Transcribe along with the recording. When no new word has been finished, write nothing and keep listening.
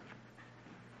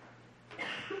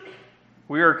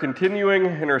We are continuing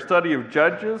in our study of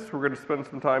Judges. We're going to spend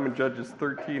some time in Judges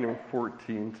 13 and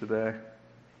 14 today.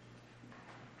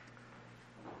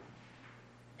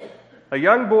 A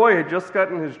young boy had just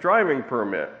gotten his driving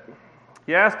permit.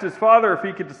 He asked his father if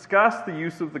he could discuss the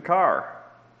use of the car.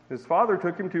 His father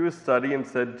took him to his study and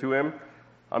said to him,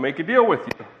 "I'll make a deal with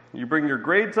you. You bring your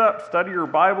grades up, study your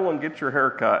Bible, and get your hair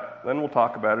cut. Then we'll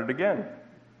talk about it again."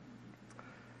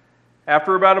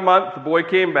 After about a month, the boy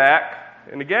came back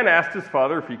and again asked his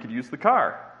father if he could use the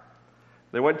car.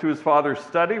 They went to his father's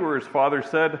study where his father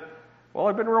said, "Well,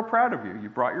 I've been real proud of you. You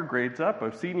brought your grades up.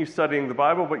 I've seen you studying the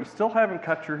Bible, but you still haven't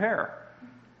cut your hair."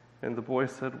 And the boy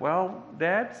said, "Well,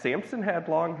 Dad, Samson had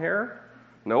long hair.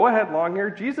 Noah had long hair.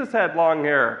 Jesus had long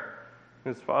hair."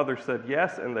 And his father said,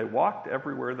 "Yes, and they walked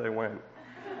everywhere they went."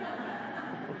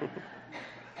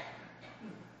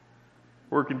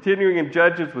 We're continuing in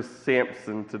Judges with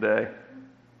Samson today,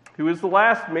 who is the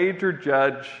last major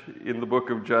judge in the book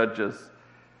of Judges.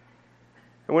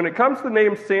 And when it comes to the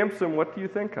name Samson, what do you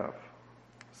think of?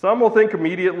 Some will think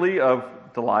immediately of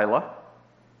Delilah.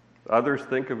 Others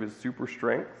think of his super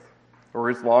strength or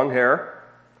his long hair.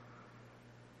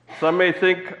 Some may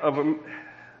think of him,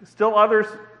 still others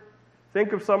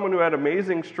think of someone who had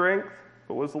amazing strength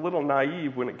but was a little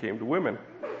naive when it came to women.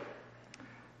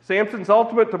 Samson's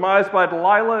ultimate demise by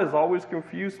Delilah has always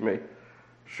confused me.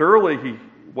 Surely he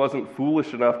wasn't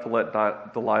foolish enough to let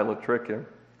Delilah trick him.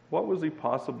 What was he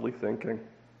possibly thinking?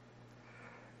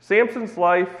 Samson's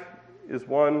life is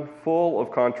one full of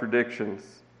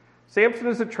contradictions. Samson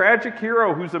is a tragic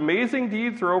hero whose amazing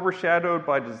deeds are overshadowed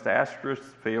by disastrous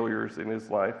failures in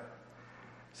his life.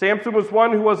 Samson was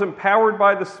one who was empowered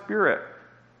by the Spirit,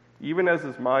 even as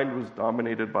his mind was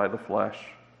dominated by the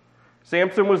flesh.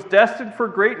 Samson was destined for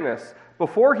greatness.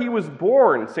 Before he was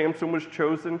born, Samson was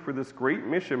chosen for this great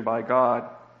mission by God.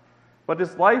 But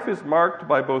his life is marked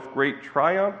by both great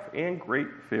triumph and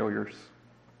great failures.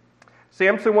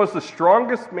 Samson was the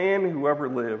strongest man who ever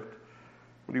lived,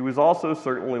 but he was also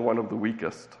certainly one of the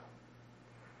weakest.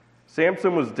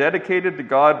 Samson was dedicated to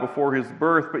God before his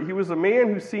birth, but he was a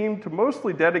man who seemed to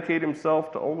mostly dedicate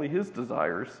himself to only his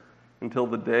desires until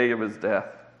the day of his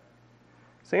death.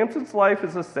 Samson's life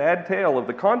is a sad tale of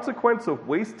the consequence of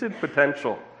wasted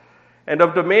potential and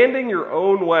of demanding your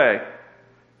own way,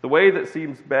 the way that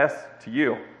seems best to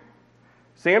you.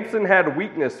 Samson had a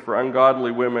weakness for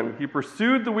ungodly women. He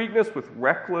pursued the weakness with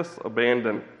reckless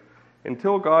abandon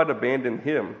until God abandoned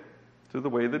him to the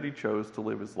way that he chose to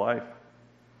live his life.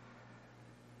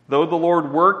 Though the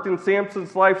Lord worked in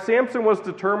Samson's life, Samson was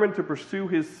determined to pursue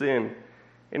his sin,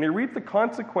 and he reaped the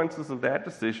consequences of that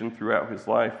decision throughout his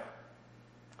life.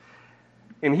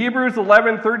 In Hebrews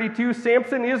 11:32,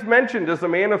 Samson is mentioned as a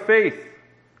man of faith,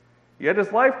 yet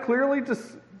his life clearly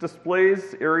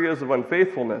displays areas of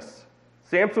unfaithfulness.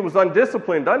 Samson was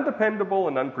undisciplined, undependable,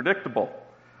 and unpredictable.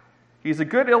 He's a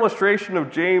good illustration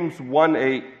of James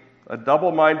 1:8. A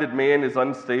double-minded man is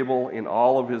unstable in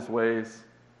all of his ways.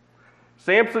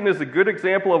 Samson is a good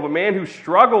example of a man who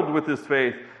struggled with his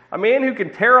faith, a man who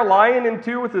can tear a lion in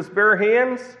two with his bare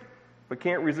hands, but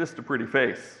can't resist a pretty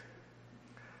face.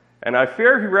 And I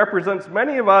fear he represents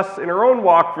many of us in our own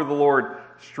walk for the Lord,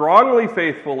 strongly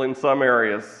faithful in some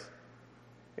areas,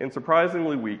 and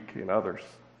surprisingly weak in others.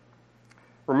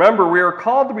 Remember, we are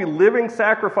called to be living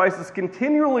sacrifices,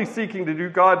 continually seeking to do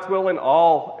God's will in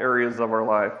all areas of our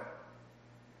life.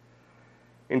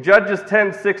 In Judges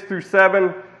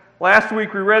 10:6-7, last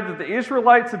week we read that the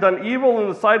Israelites had done evil in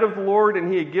the sight of the Lord,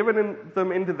 and he had given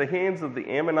them into the hands of the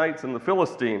Ammonites and the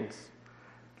Philistines.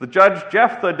 The judge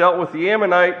Jephthah dealt with the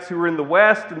Ammonites who were in the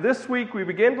west, and this week we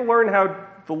begin to learn how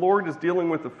the Lord is dealing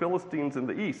with the Philistines in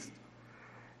the east.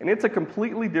 And it's a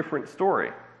completely different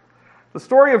story. The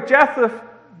story of Jephthah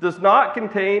does not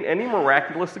contain any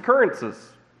miraculous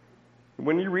occurrences.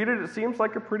 When you read it, it seems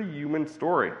like a pretty human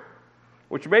story,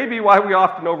 which may be why we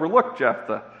often overlook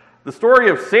Jephthah. The story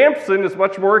of Samson is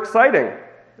much more exciting.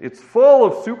 It's full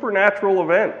of supernatural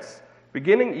events,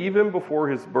 beginning even before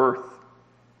his birth.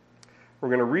 We're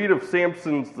going to read of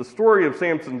the story of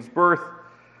Samson's birth,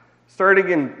 starting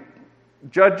in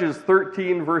Judges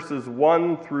 13, verses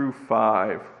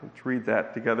 1-5. Let's read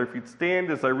that together. If you'd stand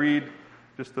as I read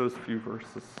just those few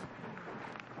verses.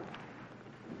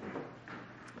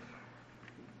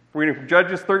 Reading from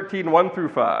Judges 13,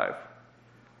 1-5.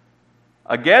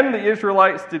 Again, the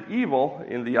Israelites did evil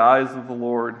in the eyes of the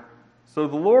Lord, so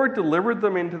the Lord delivered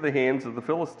them into the hands of the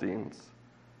Philistines.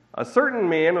 A certain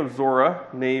man of Zorah,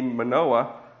 named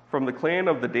Manoah, from the clan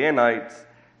of the Danites,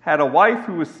 had a wife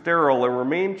who was sterile and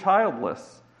remained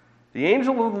childless. The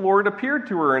angel of the Lord appeared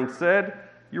to her and said,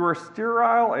 "You are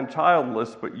sterile and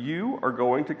childless, but you are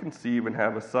going to conceive and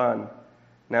have a son.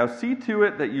 Now see to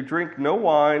it that you drink no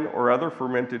wine or other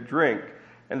fermented drink,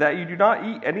 and that you do not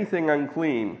eat anything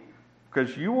unclean,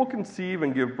 because you will conceive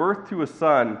and give birth to a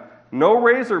son. No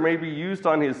razor may be used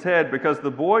on his head, because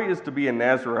the boy is to be a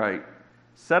Nazirite,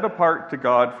 set apart to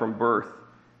God from birth,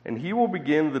 and he will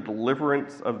begin the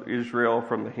deliverance of Israel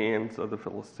from the hands of the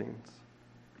Philistines."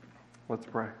 Let's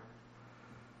pray.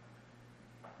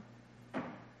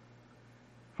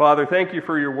 Father, thank you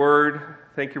for your word.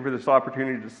 Thank you for this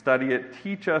opportunity to study it.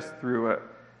 Teach us through it.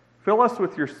 Fill us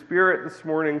with your Spirit this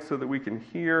morning so that we can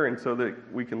hear and so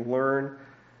that we can learn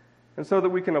and so that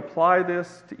we can apply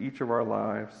this to each of our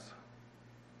lives.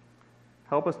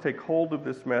 Help us take hold of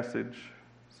this message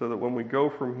so that when we go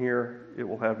from here, it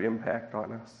will have impact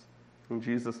on us. In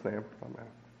Jesus' name, amen.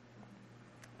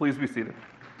 Please be seated.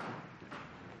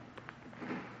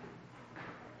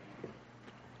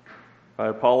 I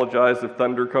apologize if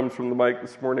thunder comes from the mic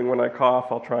this morning when I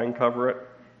cough. I'll try and cover it.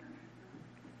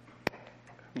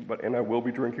 And I will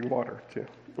be drinking water, too.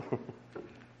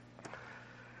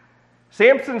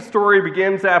 Samson's story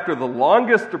begins after the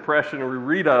longest depression we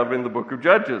read of in the book of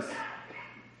Judges.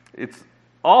 It's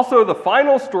also the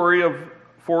final story of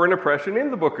foreign oppression in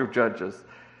the book of Judges.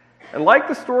 And like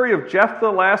the story of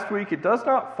Jephthah last week, it does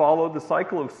not follow the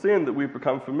cycle of sin that we've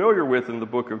become familiar with in the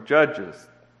book of Judges.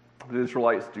 The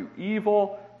Israelites do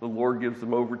evil, the Lord gives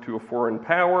them over to a foreign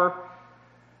power,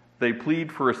 they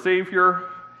plead for a savior,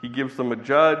 he gives them a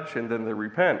judge, and then they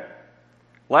repent.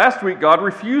 Last week, God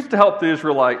refused to help the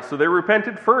Israelites, so they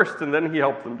repented first, and then he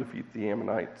helped them defeat the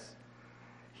Ammonites.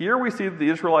 Here we see that the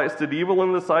Israelites did evil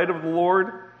in the sight of the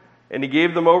Lord, and he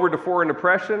gave them over to foreign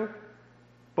oppression,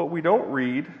 but we don't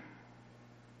read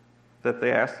that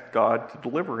they asked God to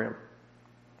deliver him.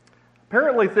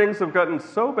 Apparently, things have gotten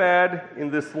so bad in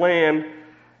this land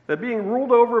that being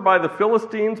ruled over by the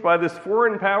Philistines, by this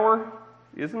foreign power,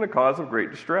 isn't a cause of great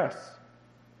distress.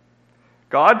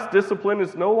 God's discipline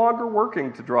is no longer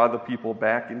working to draw the people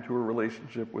back into a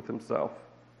relationship with himself.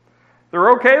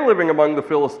 They're okay living among the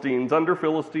Philistines under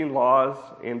Philistine laws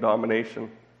and domination.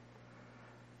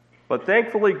 But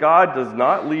thankfully, God does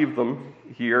not leave them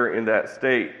here in that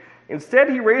state. Instead,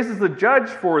 he raises a judge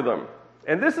for them.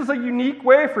 And this is a unique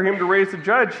way for him to raise a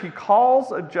judge. He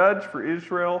calls a judge for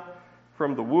Israel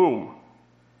from the womb.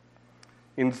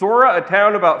 In Zorah, a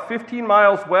town about 15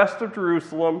 miles west of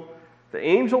Jerusalem, the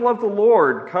angel of the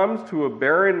Lord comes to a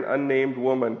barren, unnamed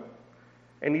woman,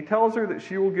 and he tells her that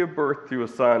she will give birth to a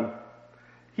son.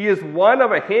 He is one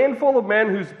of a handful of men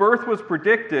whose birth was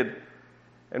predicted,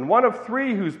 and one of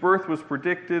three whose birth was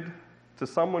predicted to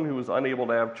someone who was unable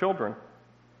to have children.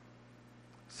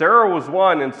 Sarah was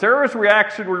one, and Sarah's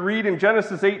reaction we read in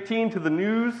Genesis 18 to the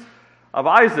news of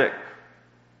Isaac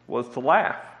was to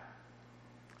laugh.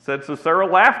 It said, "So Sarah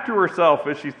laughed to herself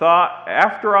as she thought,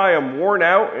 'After I am worn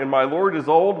out and my Lord is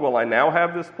old, will I now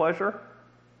have this pleasure?'"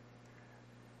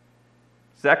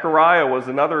 Zechariah was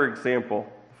another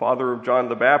example, father of John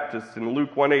the Baptist. In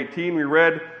Luke 1:18 we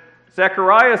read,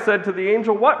 "Zechariah said to the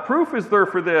angel, 'What proof is there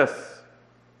for this?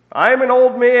 I am an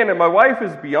old man and my wife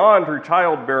is beyond her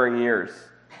childbearing years.'"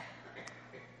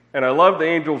 And I love the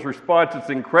angel's response. It's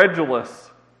incredulous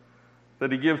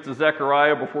that he gives to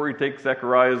Zechariah before he takes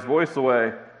Zechariah's voice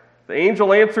away. The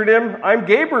angel answered him, "I'm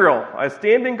Gabriel. I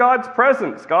stand in God's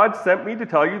presence. God sent me to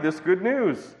tell you this good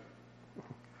news."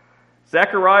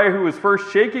 Zechariah, who was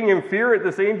first shaking in fear at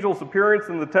this angel's appearance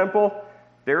in the temple,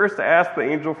 dares to ask the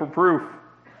angel for proof.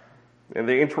 And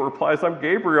the angel replies, "I'm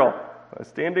Gabriel. I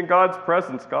stand in God's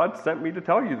presence. God sent me to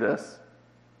tell you this."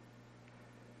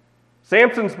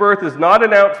 Samson's birth is not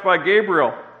announced by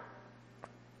Gabriel,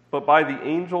 but by the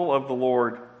angel of the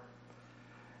Lord.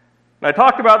 And I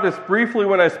talked about this briefly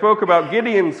when I spoke about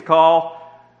Gideon's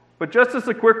call, but just as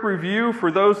a quick review for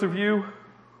those of you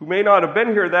who may not have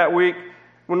been here that week,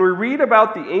 when we read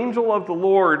about the angel of the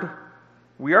Lord,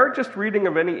 we aren't just reading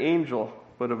of any angel,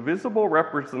 but a visible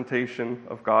representation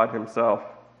of God himself.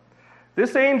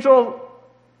 This angel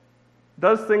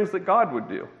does things that God would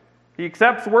do. He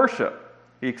accepts worship.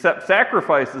 He accepts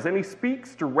sacrifices, and he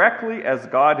speaks directly as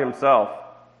God himself.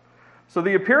 So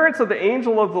the appearance of the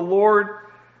angel of the Lord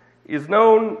is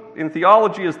known in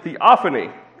theology as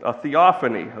theophany, a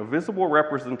visible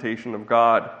representation of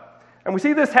God. And we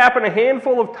see this happen a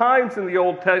handful of times in the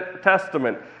Old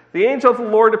Testament. The angel of the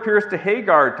Lord appears to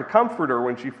Hagar to comfort her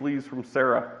when she flees from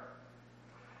Sarah.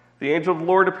 The angel of the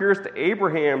Lord appears to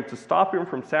Abraham to stop him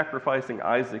from sacrificing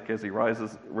Isaac as he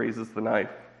raises the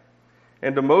knife,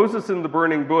 and to Moses in the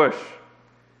burning bush,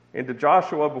 and to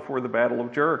Joshua before the battle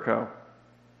of Jericho.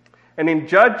 And in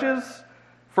Judges,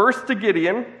 first to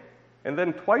Gideon, and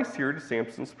then twice here to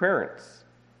Samson's parents.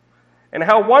 And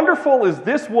how wonderful is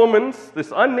this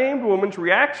unnamed woman's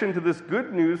reaction to this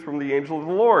good news from the angel of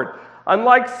the Lord.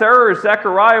 Unlike Sarah or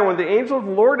Zechariah, when the angel of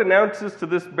the Lord announces to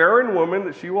this barren woman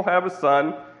that she will have a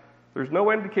son, there's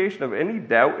no indication of any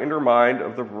doubt in her mind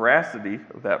of the veracity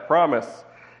of that promise.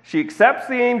 She accepts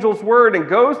the angel's word and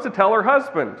goes to tell her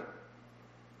husband.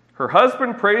 Her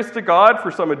husband prays to God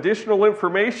for some additional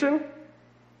information,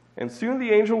 and soon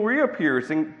the angel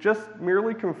reappears and just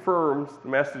merely confirms the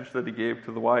message that he gave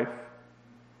to the wife.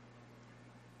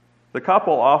 The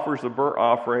couple offers a burnt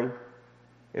offering,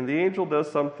 and the angel does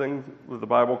something that the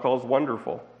Bible calls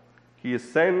wonderful. He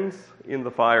ascends in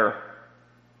the fire.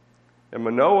 And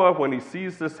Manoah, when he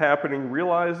sees this happening,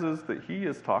 realizes that he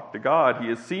has talked to God. He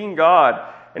has seen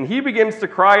God. And he begins to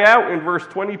cry out in verse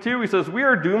 22. He says, "We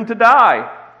are doomed to die,"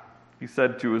 he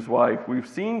said to his wife. "We've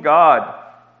seen God."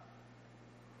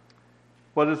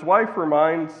 But his wife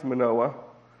reminds Manoah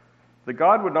that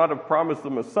God would not have promised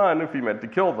them a son if he meant to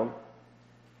kill them.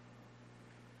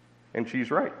 And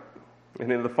she's right. And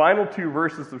in the final 2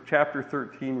 verses of chapter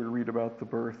 13, we read about the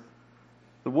birth.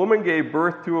 The woman gave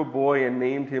birth to a boy and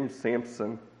named him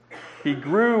Samson. He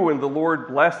grew, and the Lord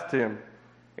blessed him.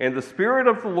 And the Spirit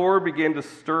of the Lord began to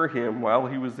stir him while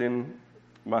he was in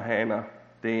Mahanaim,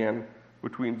 Dan,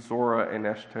 between Zorah and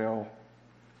Eshtaol.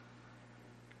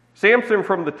 Samson,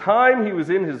 from the time he was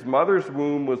in his mother's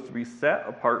womb, was to be set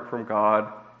apart from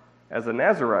God as a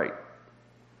Nazirite.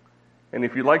 And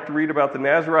if you'd like to read about the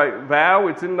Nazirite vow,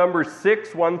 it's in Numbers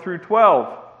 6, 1 through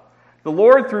 12. The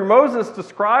Lord, through Moses,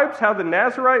 describes how the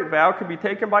Nazirite vow can be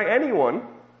taken by anyone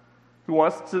who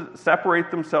wants to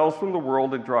separate themselves from the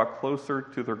world and draw closer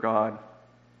to their God.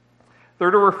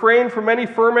 They're to refrain from any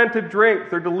fermented drink.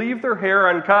 They're to leave their hair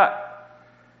uncut.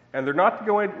 And they're not to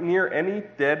go near any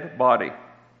dead body.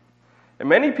 And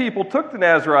many people took the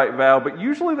Nazirite vow, but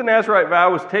usually the Nazirite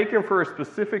vow was taken for a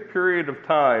specific period of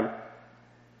time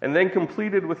and then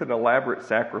completed with an elaborate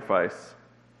sacrifice.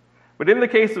 But in the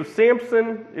case of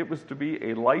Samson, it was to be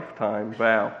a lifetime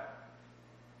vow.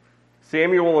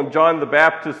 Samuel and John the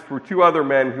Baptist were 2 other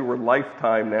men who were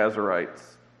lifetime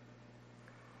Nazirites.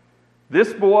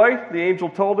 This boy, the angel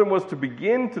told him, was to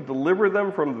begin to deliver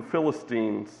them from the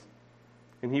Philistines.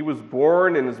 And he was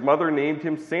born, and his mother named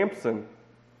him Samson.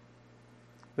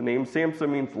 The name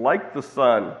Samson means like the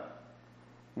sun.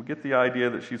 We get the idea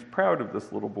that she's proud of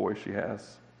this little boy she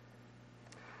has.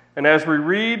 And as we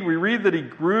read that he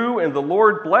grew, and the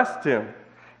Lord blessed him.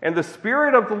 And the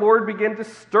Spirit of the Lord began to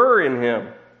stir in him.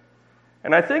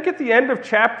 And I think at the end of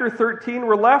chapter 13,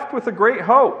 we're left with a great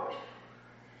hope.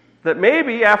 That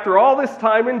maybe after all this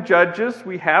time in Judges,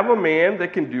 we have a man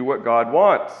that can do what God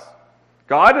wants.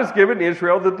 God has given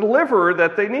Israel the deliverer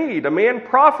that they need. A man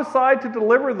prophesied to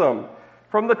deliver them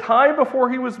from the time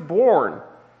before he was born.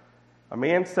 A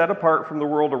man set apart from the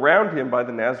world around him by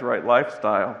the Nazirite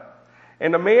lifestyle.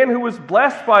 And a man who was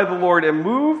blessed by the Lord and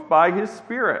moved by his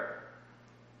Spirit.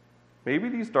 Maybe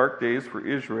these dark days for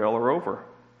Israel are over.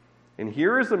 And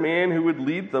here is a man who would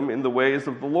lead them in the ways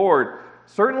of the Lord.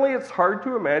 Certainly it's hard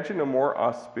to imagine a more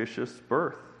auspicious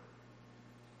birth.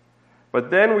 But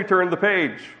then we turn the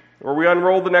page, or we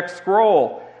unroll the next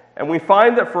scroll, and we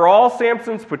find that for all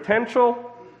Samson's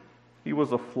potential, he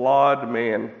was a flawed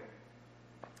man.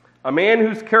 A man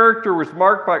whose character was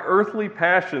marked by earthly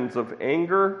passions of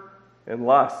anger and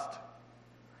lust.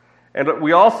 And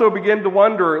we also begin to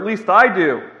wonder, at least I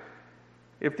do,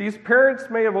 if these parents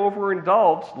may have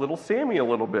overindulged little Sammy a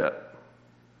little bit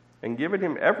and given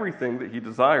him everything that he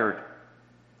desired.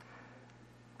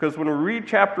 Because when we read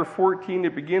chapter 14,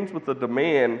 it begins with a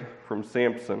demand from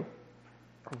Samson.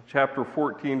 Chapter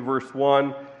 14, verse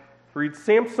 1 reads,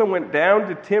 Samson went down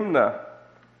to Timnah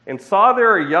and saw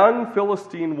there a young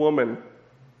Philistine woman.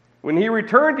 When he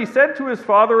returned, he said to his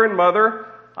father and mother,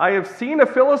 I have seen a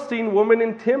Philistine woman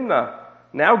in Timnah.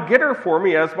 Now get her for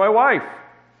me as my wife.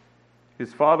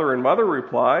 His father and mother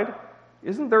replied,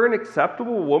 Isn't there an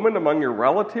acceptable woman among your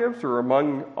relatives or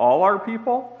among all our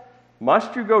people?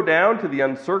 Must you go down to the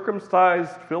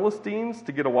uncircumcised Philistines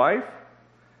to get a wife?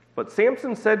 But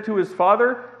Samson said to his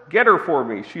father, Get her for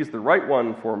me. She's the right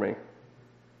one for me.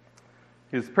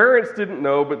 His parents didn't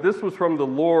know, but this was from the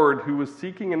Lord, who was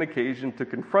seeking an occasion to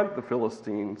confront the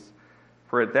Philistines,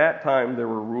 for at that time they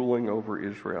were ruling over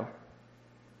Israel.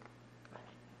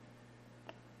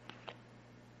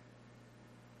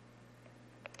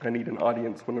 I need an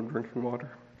audience when I'm drinking water.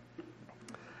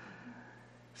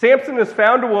 Samson has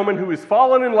found a woman who he's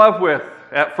fallen in love with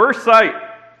at first sight.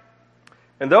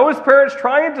 And though his parents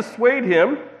try and dissuade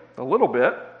him a little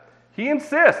bit, he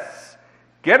insists,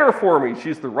 Get her for me.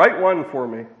 She's the right one for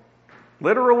me.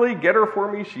 Literally, get her for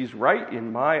me, she's right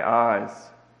in my eyes.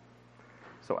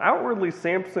 So outwardly,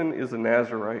 Samson is a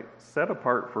Nazirite, set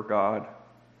apart for God.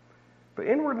 But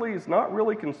inwardly, he's not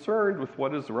really concerned with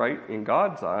what is right in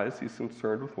God's eyes. He's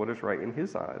concerned with what is right in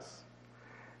his eyes.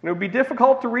 And it would be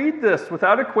difficult to read this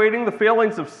without equating the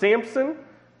failings of Samson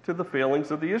to the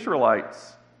failings of the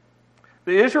Israelites.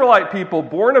 The Israelite people,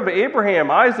 born of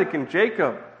Abraham, Isaac, and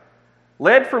Jacob,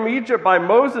 led from Egypt by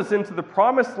Moses into the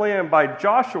promised land by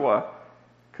Joshua,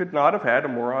 could not have had a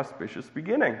more auspicious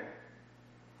beginning.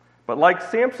 But like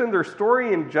Samson, their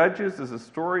story in Judges is a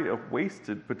story of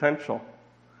wasted potential.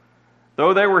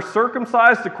 Though they were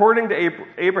circumcised according to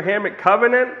Abrahamic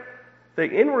covenant, they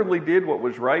inwardly did what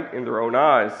was right in their own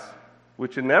eyes,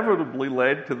 which inevitably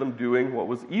led to them doing what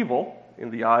was evil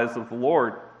in the eyes of the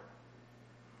Lord.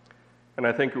 And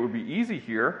I think it would be easy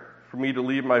here for me to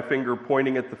leave my finger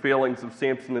pointing at the failings of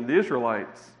Samson and the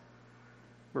Israelites.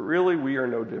 But really, we are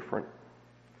no different.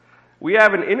 We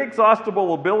have an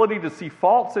inexhaustible ability to see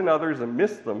faults in others and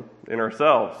miss them in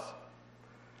ourselves.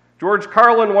 George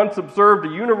Carlin once observed a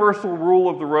universal rule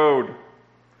of the road.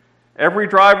 Every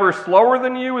driver slower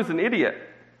than you is an idiot,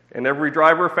 and every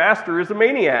driver faster is a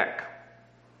maniac.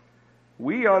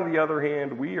 We, on the other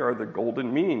hand, we are the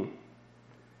golden mean.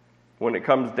 When it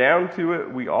comes down to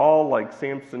it, we all, like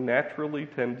Samson, naturally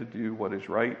tend to do what is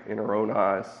right in our own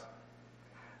eyes.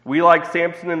 We, like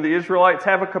Samson and the Israelites,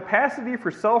 have a capacity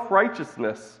for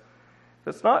self-righteousness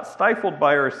that's not stifled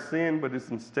by our sin, but is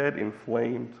instead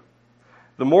inflamed.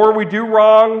 The more we do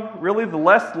wrong, really, the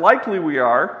less likely we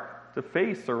are to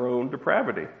face our own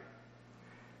depravity.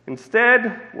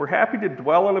 Instead, we're happy to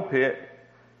dwell in a pit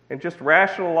and just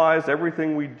rationalize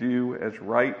everything we do as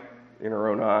right in our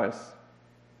own eyes.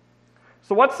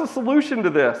 So what's the solution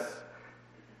to this?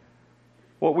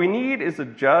 What we need is a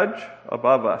judge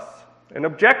above us, an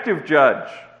objective judge,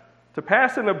 to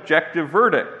pass an objective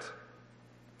verdict.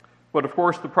 But of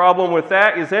course, the problem with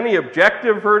that is any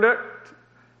objective verdict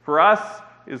for us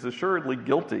is assuredly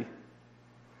guilty.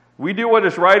 We do what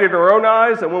is right in our own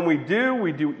eyes, and when we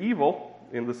do evil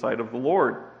in the sight of the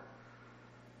Lord.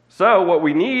 So what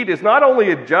we need is not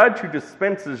only a judge who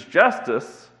dispenses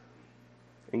justice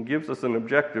and gives us an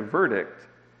objective verdict,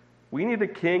 we need a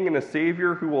king and a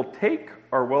savior who will take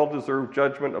our well-deserved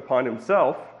judgment upon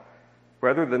himself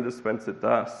rather than dispense it to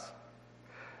us.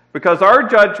 Because our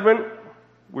judgment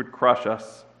would crush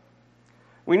us.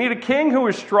 We need a king who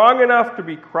is strong enough to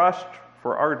be crushed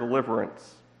for our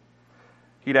deliverance.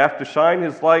 He'd have to shine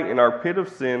his light in our pit of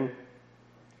sin,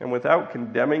 and without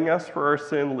condemning us for our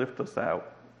sin, lift us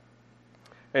out.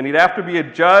 And he'd have to be a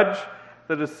judge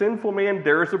that a sinful man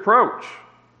dares approach,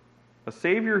 a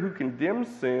savior who condemns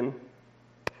sin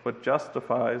but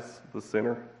justifies the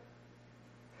sinner.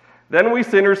 Then we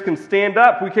sinners can stand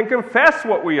up. We can confess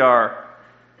what we are.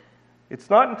 It's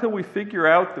not until we figure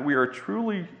out that we are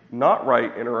truly not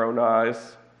right in our own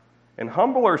eyes and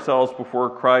humble ourselves before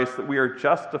Christ that we are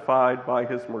justified by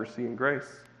his mercy and grace.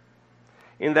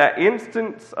 In that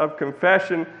instance of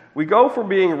confession, we go from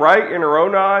being right in our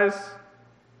own eyes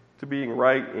to being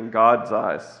right in God's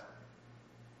eyes.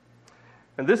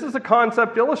 And this is a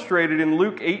concept illustrated in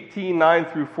Luke 18, 9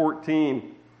 through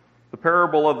 14, the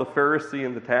parable of the Pharisee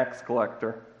and the tax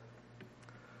collector,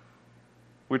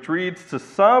 which reads, "To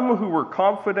some who were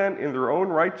confident in their own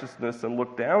righteousness and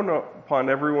looked down upon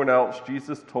everyone else,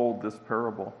 Jesus told this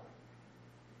parable.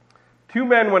 2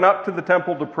 men went up to the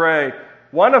temple to pray,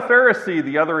 one a Pharisee,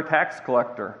 the other a tax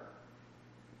collector.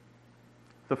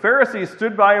 The Pharisee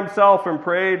stood by himself and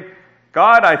prayed,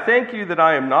 'God, I thank you that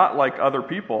I am not like other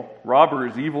people,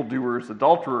 robbers, evildoers,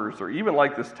 adulterers, or even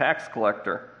like this tax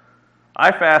collector.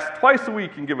 I fast twice a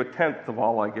week and give 1/10 of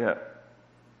all I get.'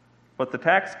 But the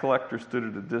tax collector stood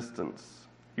at a distance.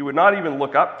 He would not even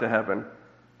look up to heaven,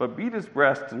 but beat his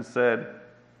breast and said,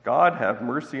 'God, have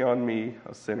mercy on me,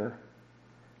 a sinner.'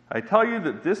 I tell you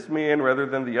that this man, rather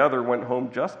than the other, went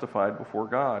home justified before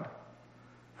God.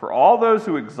 For all those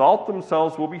who exalt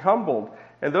themselves will be humbled,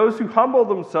 and those who humble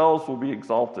themselves will be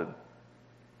exalted."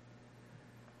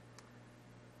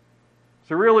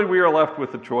 So really, we are left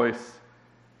with a choice.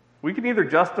 We can either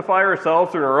justify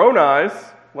ourselves in our own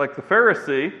eyes, like the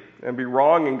Pharisee, and be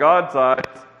wrong in God's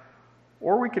eyes,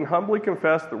 or we can humbly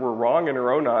confess that we're wrong in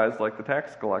our own eyes, like the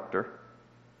tax collector,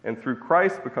 and through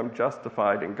Christ become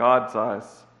justified in God's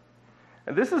eyes.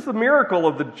 And this is the miracle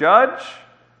of the judge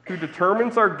who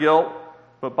determines our guilt,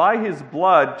 but by his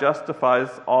blood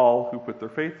justifies all who put their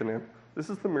faith in him. This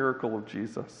is the miracle of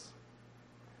Jesus.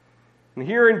 And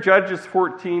here in Judges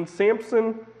 14,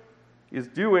 Samson is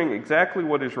doing exactly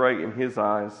what is right in his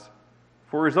eyes.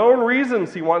 For his own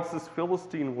reasons, he wants this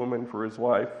Philistine woman for his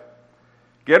wife.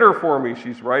 Get her for me,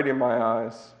 she's right in my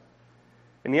eyes.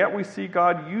 And yet we see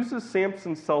God uses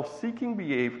Samson's self-seeking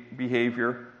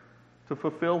behavior to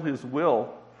fulfill his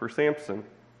will for Samson,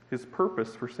 his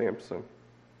purpose for Samson.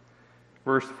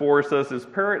 Verse 4 says, his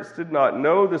parents did not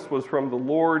know this was from the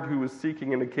Lord, who was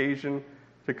seeking an occasion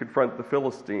to confront the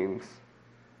Philistines.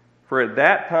 For at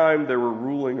that time they were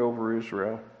ruling over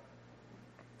Israel.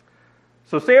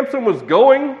 So Samson was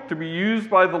going to be used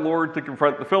by the Lord to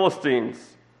confront the Philistines.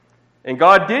 And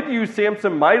God did use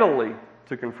Samson mightily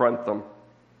to confront them.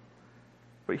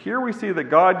 But here we see that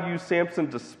God used Samson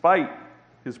despite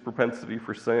his propensity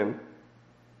for sin,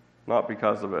 not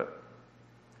because of it.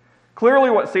 Clearly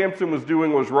what Samson was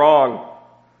doing was wrong.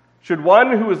 Should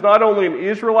one who is not only an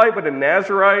Israelite but a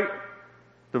Nazirite,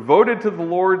 devoted to the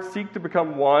Lord, seek to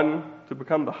become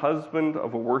the husband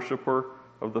of a worshiper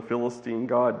of the Philistine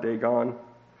god Dagon?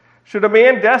 Should a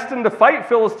man destined to fight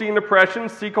Philistine oppression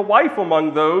seek a wife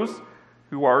among those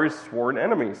who are his sworn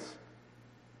enemies?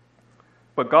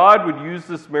 But God would use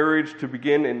this marriage to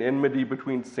begin an enmity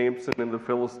between Samson and the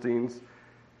Philistines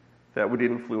that would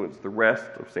influence the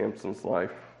rest of Samson's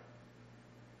life.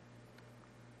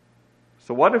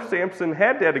 So what if Samson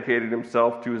had dedicated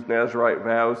himself to his Nazirite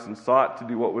vows and sought to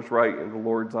do what was right in the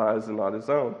Lord's eyes and not his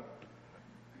own?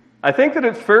 I think that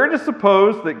it's fair to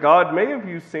suppose that God may have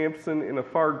used Samson in a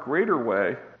far greater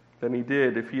way than he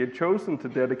did if he had chosen to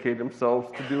dedicate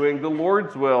himself to doing the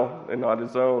Lord's will and not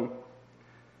his own.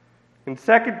 In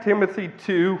 2 Timothy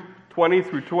 2:20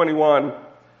 through 21,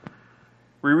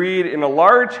 we read, in a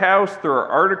large house there are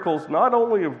articles not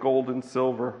only of gold and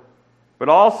silver, but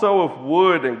also of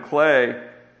wood and clay.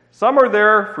 Some are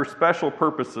there for special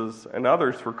purposes, and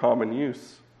others for common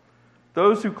use.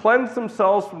 Those who cleanse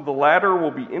themselves from the latter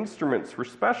will be instruments for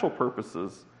special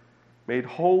purposes, made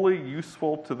holy,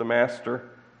 useful to the master,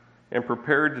 and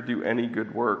prepared to do any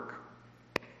good work.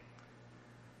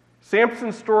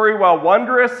 Samson's story, while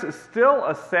wondrous, is still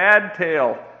a sad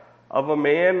tale of a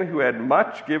man who had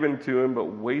much given to him but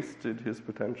wasted his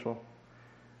potential.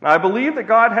 And I believe that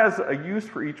God has a use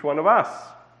for each one of us.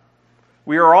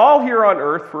 We are all here on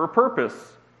earth for a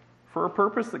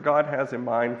purpose that God has in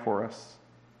mind for us.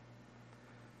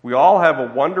 We all have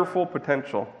a wonderful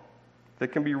potential that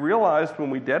can be realized when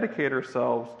we dedicate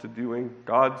ourselves to doing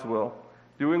God's will,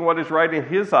 doing what is right in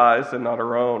His eyes and not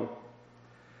our own.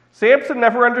 Samson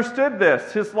never understood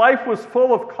this. His life was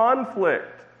full of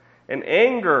conflict and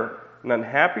anger and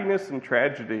unhappiness and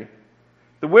tragedy.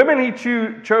 The women he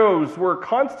chose were a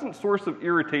constant source of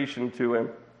irritation to him.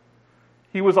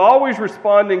 He was always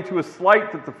responding to a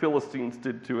slight that the Philistines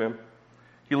did to him.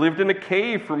 He lived in a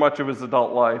cave for much of his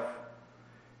adult life,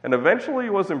 and eventually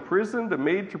was imprisoned and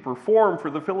made to perform for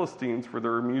the Philistines for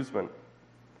their amusement.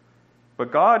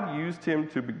 But God used him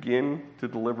to begin to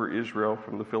deliver Israel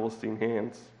from the Philistine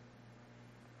hands.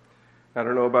 I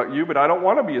don't know about you, but I don't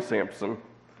want to be a Samson.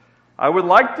 I would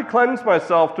like to cleanse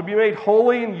myself, to be made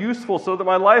holy and useful, so that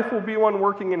my life will be one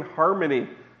working in harmony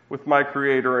with my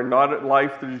Creator and not a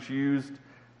life that is used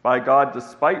by God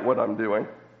despite what I'm doing.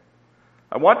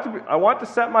 I want to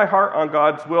set my heart on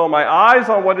God's will, my eyes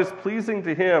on what is pleasing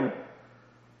to Him.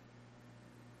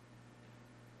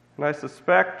 And I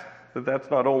suspect that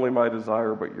that's not only my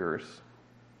desire, but yours.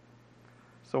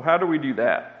 So how do we do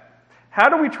that? How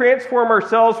do we transform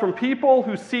ourselves from people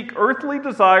who seek earthly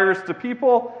desires to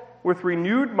people with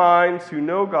renewed minds who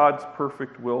know God's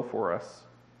perfect will for us?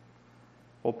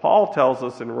 Well, Paul tells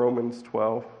us in Romans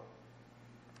 12.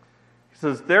 He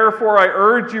says, therefore I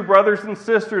urge you, brothers and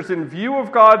sisters, in view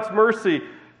of God's mercy,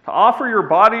 to offer your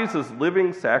bodies as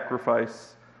living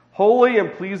sacrifice, holy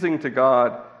and pleasing to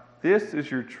God. This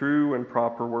is your true and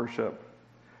proper worship.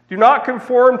 Do not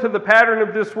conform to the pattern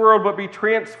of this world, but be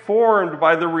transformed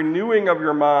by the renewing of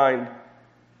your mind.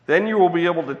 Then you will be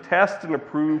able to test and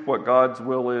approve what God's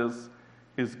will is,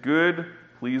 His good,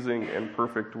 pleasing, and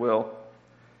perfect will.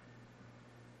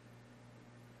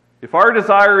 If our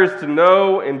desire is to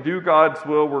know and do God's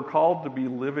will, we're called to be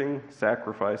living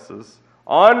sacrifices,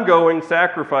 ongoing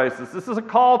sacrifices. This is a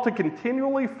call to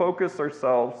continually focus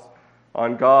ourselves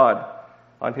on God,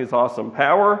 on His awesome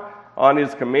power, on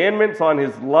His commandments, on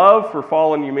His love for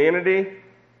fallen humanity,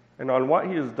 and on what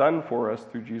He has done for us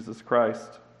through Jesus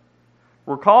Christ.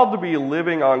 We're called to be a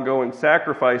living, ongoing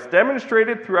sacrifice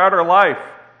demonstrated throughout our life.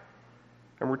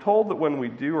 And we're told that when we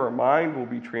do, our mind will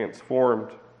be transformed,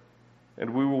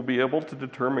 and we will be able to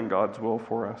determine God's will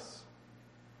for us.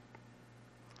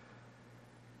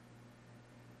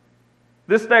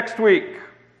 This next week,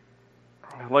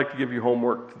 I'd like to give you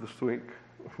homework this week.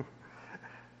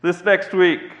 This next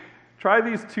week, try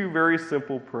these two very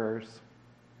simple prayers.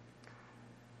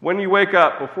 When you wake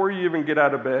up, before you even get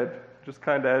out of bed, just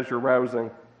kind of as you're rousing.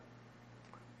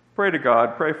 Pray to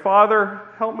God. Pray, Father,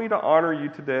 help me to honor you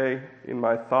today in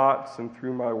my thoughts and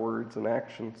through my words and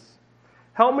actions.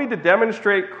 Help me to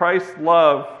demonstrate Christ's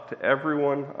love to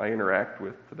everyone I interact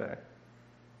with today.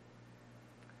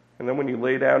 And then when you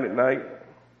lay down at night,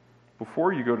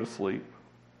 before you go to sleep,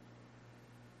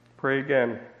 pray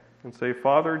again and say,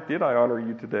 Father, did I honor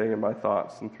you today in my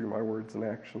thoughts and through my words and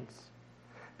actions?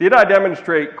 Did I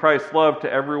demonstrate Christ's love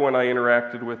to everyone I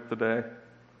interacted with today?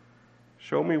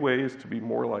 Show me ways to be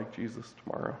more like Jesus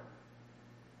tomorrow.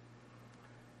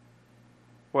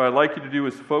 What I'd like you to do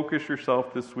is focus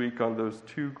yourself this week on those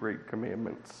two great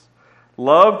commandments.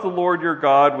 Love the Lord your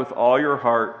God with all your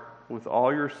heart, with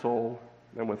all your soul,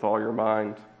 and with all your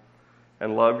mind,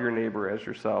 and love your neighbor as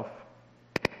yourself.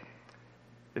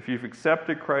 If you've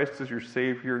accepted Christ as your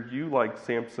Savior, you, like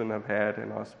Samson, have had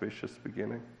an auspicious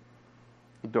beginning.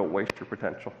 Don't waste your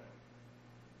potential.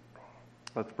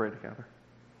 Let's pray together.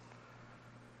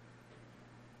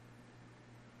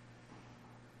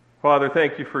 Father,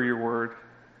 thank you for your word.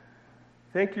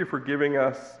 Thank you for giving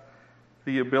us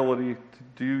the ability to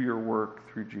do your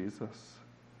work through Jesus.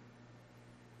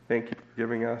 Thank you for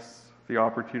giving us the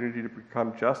opportunity to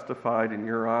become justified in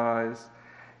your eyes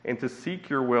and to seek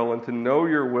your will and to know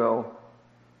your will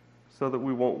so that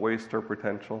we won't waste our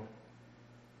potential.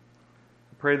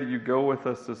 I pray that you go with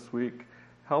us this week.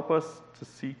 Help us to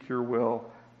seek your will,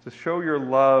 to show your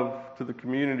love to the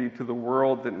community, to the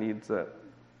world that needs it.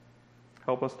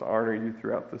 Help us to honor you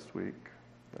throughout this week.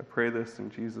 I pray this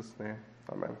in Jesus' name.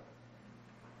 Amen.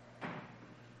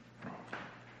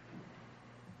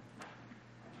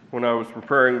 When I was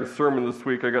preparing the sermon this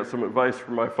week, I got some advice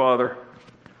from my father,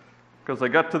 because I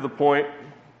got to the point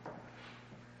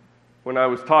when I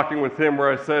was talking with him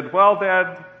where I said, well,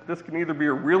 Dad, this can either be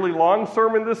a really long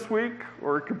sermon this week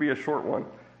or it could be a short one.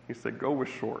 He said, go with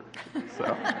short.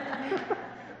 So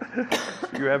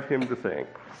you have him to thank.